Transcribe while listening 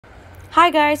Hi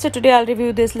guys, so today I'll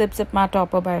review this Lip Zip Matte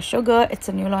Topper by Sugar. It's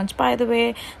a new launch by the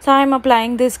way. So I'm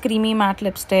applying this creamy matte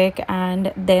lipstick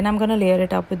and then I'm gonna layer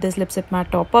it up with this Lip Zip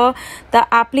Matte Topper. The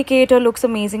applicator looks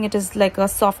amazing. It is like a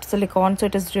soft silicone, so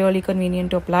it is really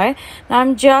convenient to apply. Now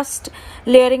I'm just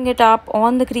layering it up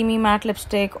on the creamy matte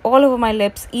lipstick all over my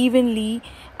lips evenly,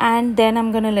 and then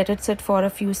I'm gonna let it sit for a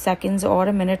few seconds or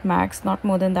a minute max, not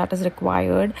more than that is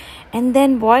required. And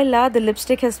then voila, the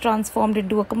lipstick has transformed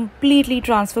into a completely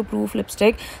transfer proof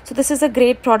lipstick. So this is a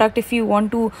great product if you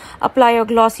want to apply your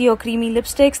glossy or creamy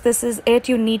lipsticks. This is it.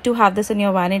 You need to have this in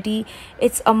your vanity.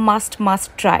 It's a must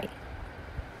try.